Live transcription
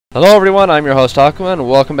Hello everyone, I'm your host Aquaman, and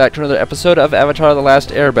welcome back to another episode of Avatar: The Last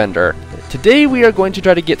Airbender. Today we are going to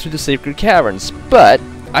try to get through the Sacred Caverns, but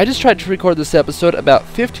I just tried to record this episode about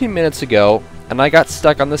 15 minutes ago, and I got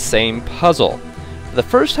stuck on the same puzzle. For the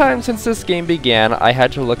first time since this game began, I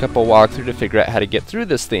had to look up a walkthrough to figure out how to get through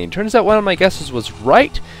this thing. Turns out one of my guesses was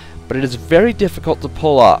right, but it is very difficult to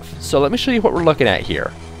pull off. So let me show you what we're looking at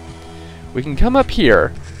here. We can come up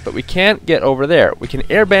here, but we can't get over there. We can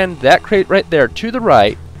airbend that crate right there to the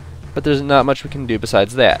right, but there's not much we can do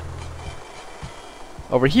besides that.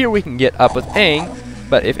 Over here we can get up with Aang,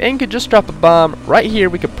 but if Aang could just drop a bomb right here,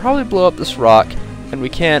 we could probably blow up this rock, and we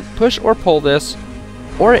can't push or pull this,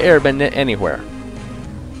 or airbend it anywhere.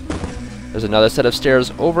 There's another set of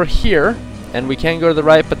stairs over here, and we can go to the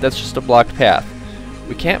right, but that's just a blocked path.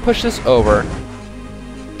 We can't push this over,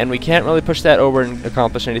 and we can't really push that over and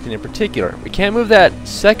accomplish anything in particular. We can't move that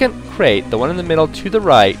second crate, the one in the middle, to the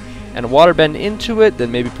right, and water bend into it,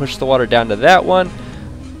 then maybe push the water down to that one,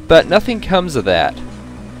 but nothing comes of that.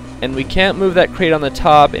 And we can't move that crate on the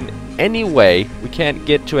top in any way. We can't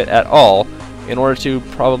get to it at all in order to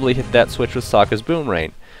probably hit that switch with Sokka's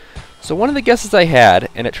boomerang. So one of the guesses I had,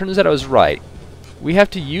 and it turns out I was right, we have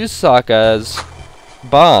to use Sokka's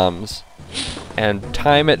bombs and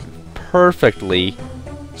time it perfectly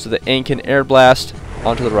so that Aang can air blast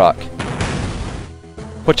onto the rock,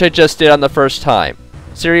 which I just did on the first time.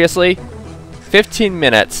 Seriously? 15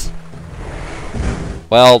 minutes.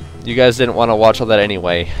 Well, you guys didn't want to watch all that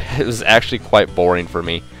anyway. It was actually quite boring for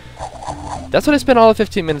me. That's what I spent all the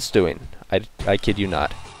 15 minutes doing. I kid you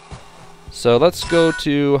not. So let's go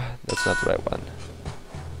to... That's not the right one.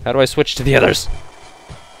 How do I switch to the others?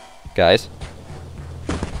 Guys?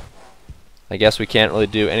 I guess we can't really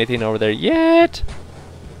do anything over there yet.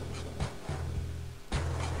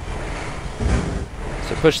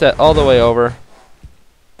 So push that all the way over.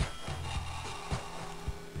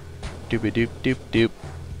 Doop doop doop.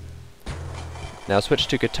 Now switch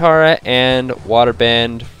to Katara and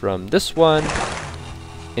waterbend from this one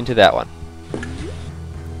into that one.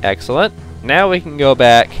 Excellent. Now we can go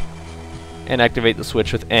back and activate the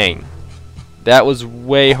switch with Aang. That was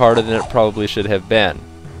way harder than it probably should have been.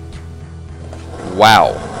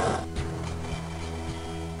 Wow.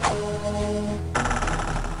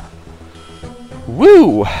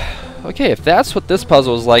 Woo! Okay, if that's what this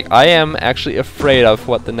puzzle is like, I am actually afraid of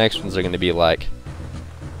what the next ones are going to be like.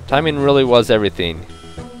 Timing really was everything.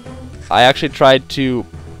 I actually tried to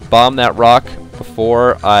bomb that rock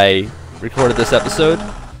before I recorded this episode,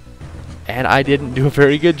 and I didn't do a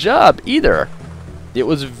very good job either. It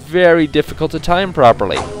was very difficult to time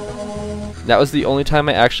properly. That was the only time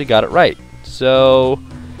I actually got it right. So,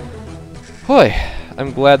 boy,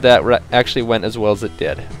 I'm glad that actually went as well as it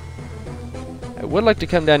did. I would like to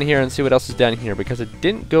come down here and see what else is down here, because it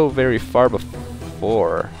didn't go very far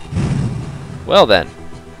before. Well then,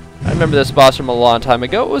 I remember this boss from a long time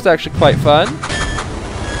ago. It was actually quite fun.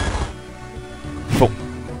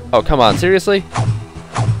 Oh, come on, seriously?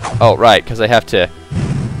 Oh, right, because I have to...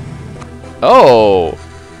 Oh!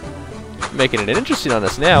 Making it interesting on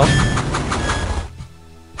us now.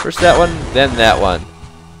 First that one, then that one.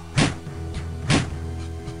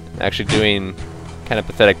 Actually doing kind of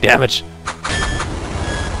pathetic damage.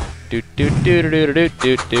 Doot doot doot doot doot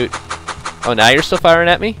doot doot. Oh, now you're still firing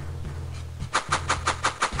at me?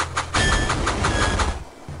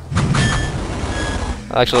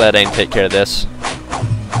 I'll actually let Aang take care of this.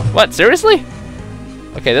 What, seriously?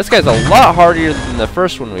 Okay, this guy's a lot harder than the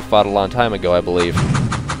first one we fought a long time ago, I believe.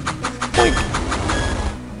 Boink.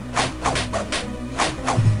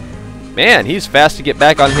 Man, he's fast to get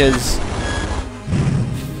back on his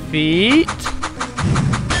feet.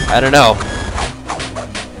 I don't know.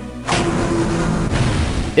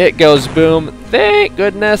 It goes boom. Thank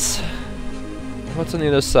goodness. What's on the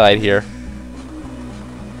other side here?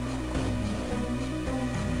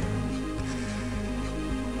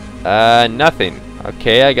 Nothing.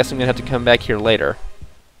 Okay, I guess I'm gonna have to come back here later.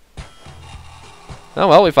 Oh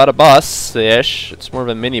well, we fought a boss-ish. It's more of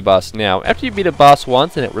a mini-boss now. After you beat a boss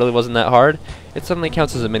once and it really wasn't that hard, it suddenly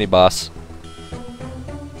counts as a mini-boss.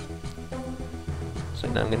 So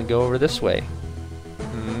now I'm gonna go over this way.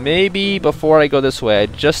 Maybe before I go this way, I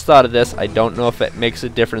just thought of this. I don't know if it makes a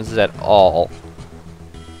difference at all.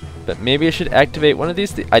 But maybe I should activate one of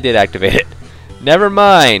these. I did activate it. Never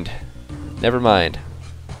mind. Never mind.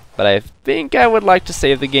 But I think I would like to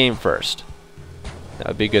save the game first. That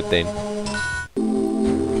would be a good thing.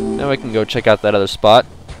 Now I can go check out that other spot.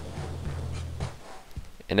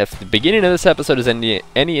 And if the beginning of this episode is any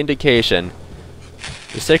indication,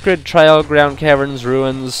 the Sacred Trial Ground Caverns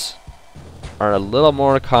ruins are a little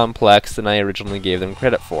more complex than I originally gave them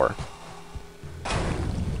credit for.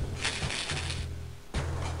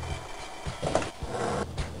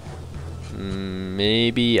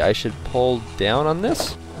 maybe I should pull down on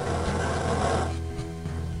this?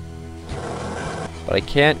 But I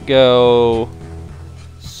can't go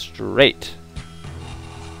straight.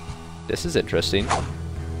 This is interesting.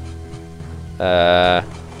 Not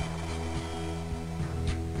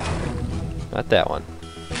that one.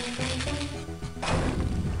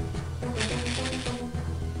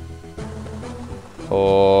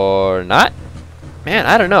 Or not? Man,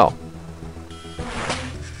 I don't know.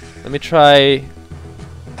 Let me try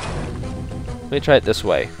it this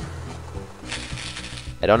way.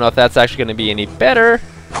 I don't know if that's actually going to be any better.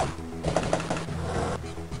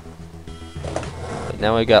 But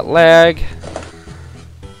now we got lag.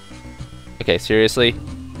 Okay, seriously?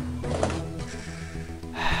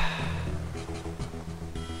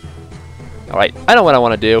 Alright, I know what I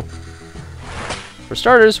want to do. For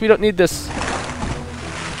starters, we don't need this.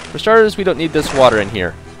 For starters, we don't need this water in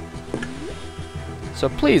here. So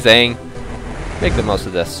please, Aang, make the most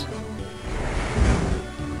of this.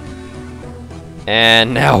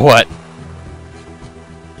 And now what?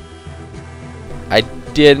 I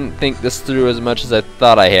didn't think this through as much as I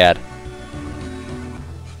thought I had.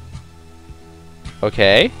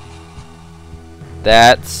 Okay.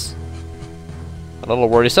 That's a little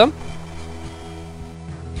worrisome.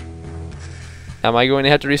 Am I going to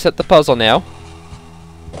have to reset the puzzle now?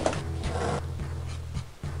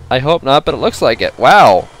 I hope not, but it looks like it.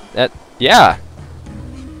 Wow. Yeah.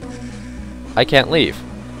 I can't leave.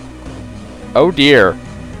 Oh dear.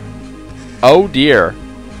 Oh dear.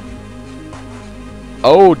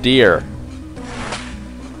 Oh dear.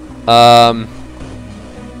 I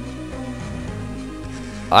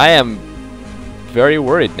am very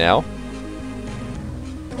worried now.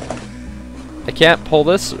 I can't pull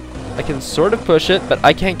this. I can sort of push it, but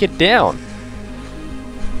I can't get down.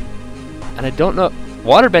 And I don't know.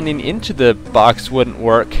 Waterbending into the box wouldn't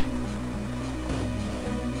work.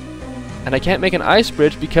 And I can't make an ice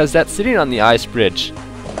bridge because that's sitting on the ice bridge.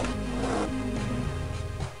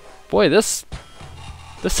 Boy, this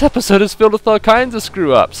episode is filled with all kinds of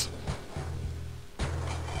screw-ups.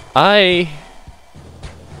 I'm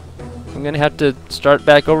gonna have to start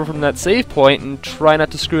back over from that save point and try not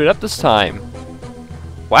to screw it up this time.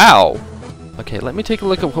 Wow. Okay, let me take a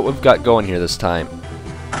look at what we've got going here this time.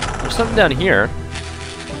 There's something down here.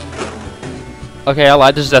 Okay, I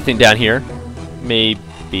lied. There's nothing down here.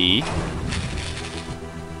 Maybe.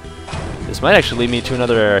 This might actually lead me to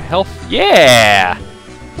another health. Yeah!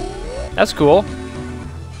 That's cool.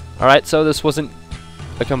 Alright, so this wasn't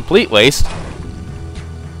a complete waste.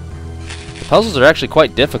 The puzzles are actually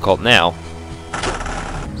quite difficult now.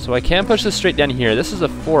 So I can push this straight down here. This is a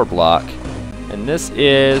 4 block. And this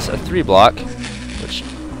is a 3 block, which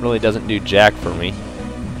really doesn't do jack for me.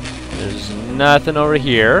 There's nothing over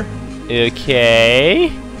here.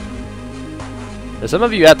 Okay. There's some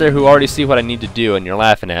of you out there who already see what I need to do and you're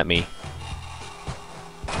laughing at me.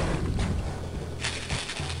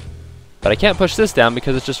 But I can't push this down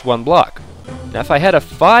because it's just 1 block. Now if I had a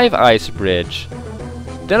 5 ice bridge,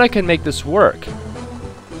 then I can make this work.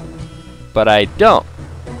 But I don't.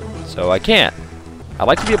 So I can't. I'd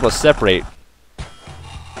like to be able to separate,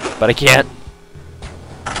 but I can't.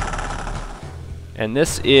 And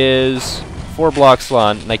this is 4 blocks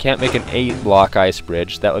long, and I can't make an 8 block ice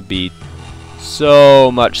bridge. That would be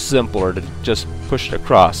so much simpler to just push it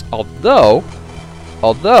across. Although,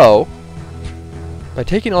 by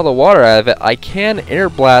taking all the water out of it, I can air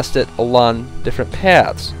blast it along different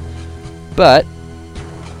paths. But,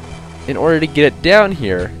 in order to get it down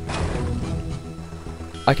here,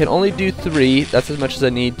 I can only do 3. That's as much as I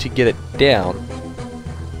need to get it down.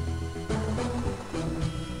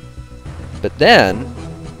 But then,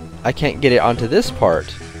 I can't get it onto this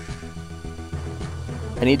part.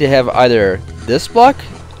 I need to have either this block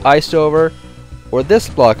iced over, or this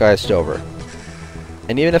block iced over.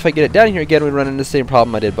 And even if I get it down here again, we run into the same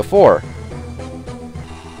problem I did before.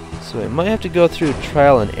 So I might have to go through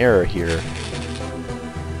trial and error here.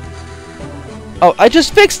 Oh, I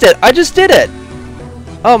just fixed it! I just did it!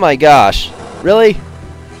 Oh my gosh. Really?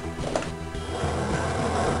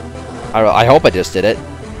 I hope I just did it.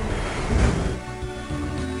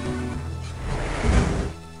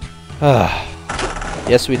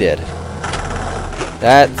 Yes, we did.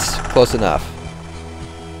 That's close enough.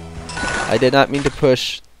 I did not mean to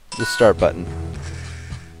push the start button.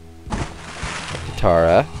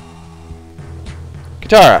 Katara.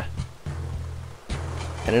 Katara!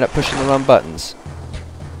 Ended up pushing the wrong buttons.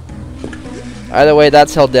 Either way,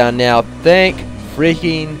 that's held down now. Thank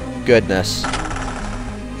freaking goodness.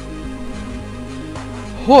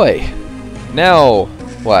 Hoy! Now,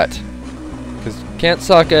 what? Because can't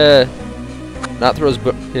Sokka not throw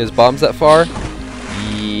his bombs that far?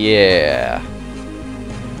 Yeah.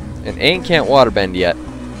 And Aang can't waterbend yet.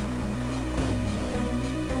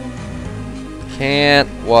 Can't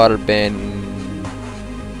waterbend.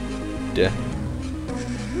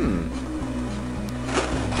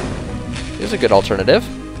 Here's a good alternative.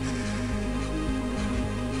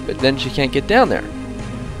 But then she can't get down there.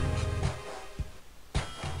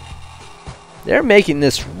 They're making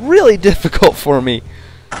this really difficult for me.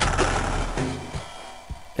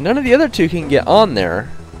 And none of the other two can get on there.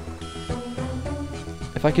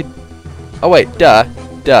 If I could... Oh wait, duh.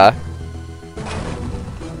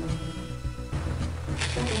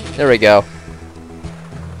 There we go.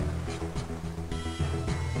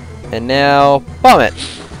 And now, bomb it!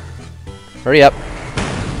 Hurry up.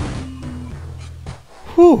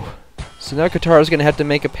 Whew. So now Katara's going to have to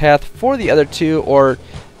make a path for the other two, or...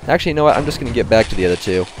 Actually, you know what? I'm just going to get back to the other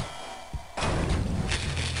two.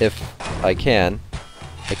 If I can.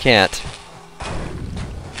 I can't.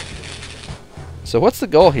 So what's the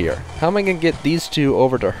goal here? How am I going to get these two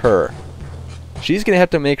over to her? She's going to have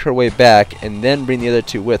to make her way back and then bring the other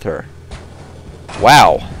two with her.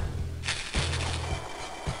 Wow.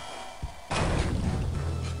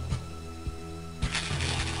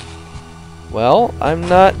 Well, I'm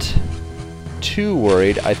not too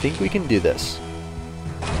worried. I think we can do this.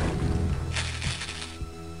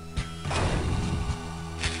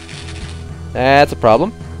 That's a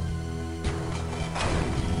problem.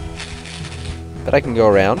 But I can go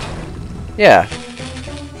around. Yeah.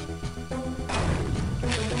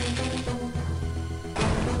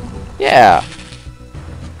 Yeah.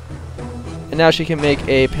 And now she can make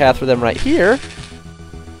a path for them right here.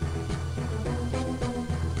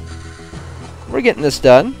 We're getting this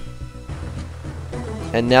done.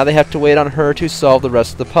 And now they have to wait on her to solve the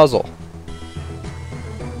rest of the puzzle.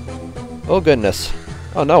 Oh goodness.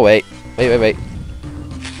 Oh no, wait. Wait.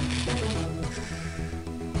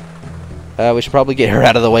 We should probably get her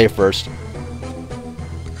out of the way first.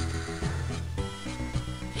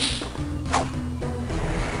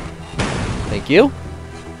 Thank you.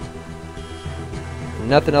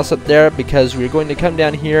 Nothing else up there because we're going to come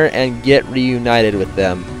down here and get reunited with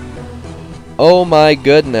them. Oh my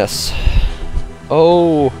goodness.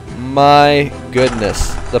 Oh my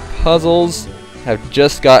goodness. The puzzles have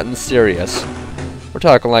just gotten serious. We're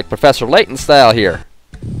talking like Professor Layton style here.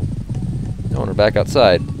 Oh, and we're back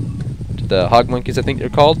outside. To the hog monkeys, I think they're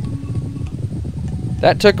called.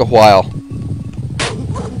 That took a while.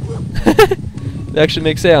 They actually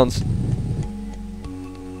make sounds.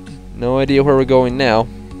 No idea where we're going now.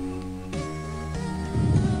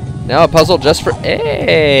 Now a puzzle just for...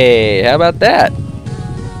 Hey! How about that?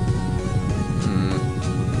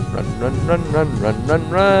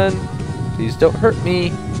 Run. Please don't hurt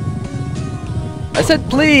me. I said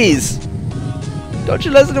please! Don't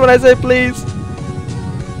you listen to what I say, please?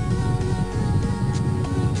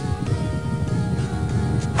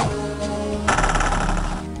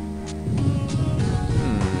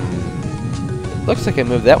 Looks like I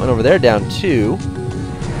moved that one over there down too.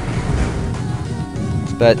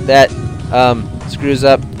 But that screws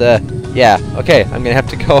up the... Yeah, okay, I'm gonna have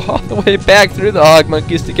to go all the way back through the hog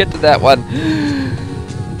monkeys to get to that one.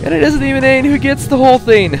 And it isn't even Aang who gets the whole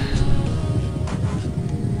thing.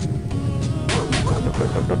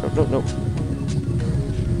 No.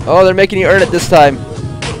 Oh, they're making you earn it this time.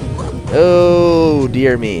 Oh,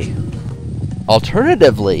 dear me.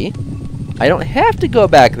 Alternatively, I don't have to go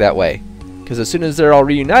back that way. Because as soon as they're all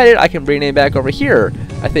reunited, I can bring Aang back over here,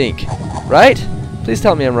 I think. Right? Please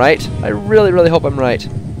tell me I'm right. I really, really hope I'm right.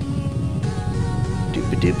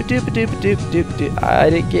 Doop-a-doop-a-doop-a-doop-a-doop-a-doop. I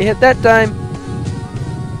didn't get hit that time.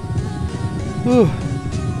 Whew.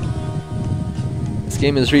 This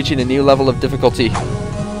game is reaching a new level of difficulty.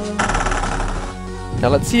 Now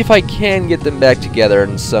let's see if I can get them back together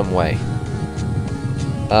in some way.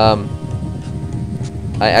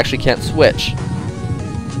 I actually can't switch.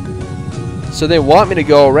 So they want me to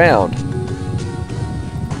go around.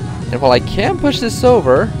 And while I can push this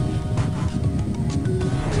over,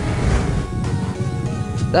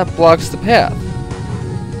 that blocks the path.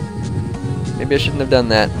 Maybe I shouldn't have done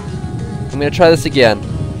that. I'm going to try this again.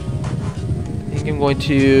 I think I'm going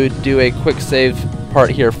to do a quick save part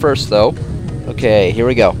here first, though. Okay, here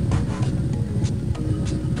we go.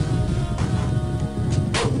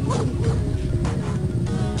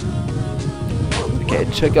 Okay,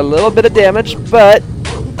 it took a little bit of damage, but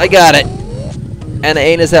I got it. And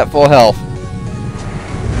Aang is at full health.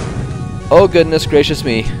 Oh, goodness gracious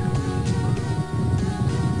me.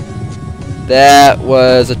 That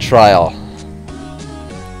was a trial.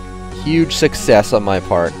 Huge success on my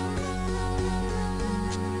part.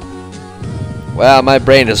 Wow, my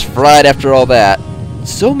brain is fried after all that.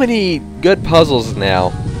 So many good puzzles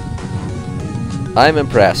now. I'm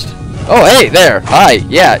impressed. Oh, hey, there! Hi!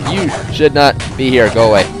 Yeah, you should not be here. Go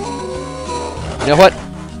away. You know what?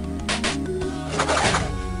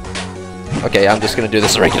 Okay, I'm just gonna do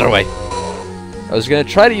this the regular way. I was gonna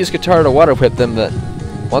try to use guitar to water whip them, but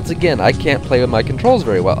once again, I can't play with my controls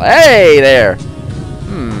very well. Hey, there!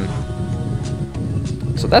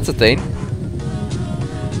 So that's a thing.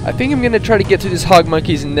 I think I'm gonna try to get to these hog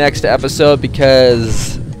monkeys next episode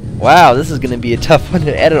because, wow, this is gonna be a tough one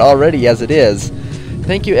to edit already as it is.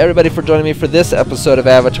 Thank you everybody for joining me for this episode of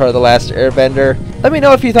Avatar: The Last Airbender. Let me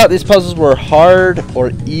know if you thought these puzzles were hard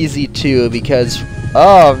or easy too, because,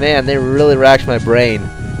 oh man, they really racked my brain.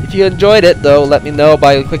 If you enjoyed it though, let me know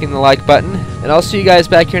by clicking the like button, and I'll see you guys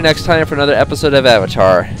back here next time for another episode of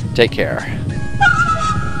Avatar. Take care.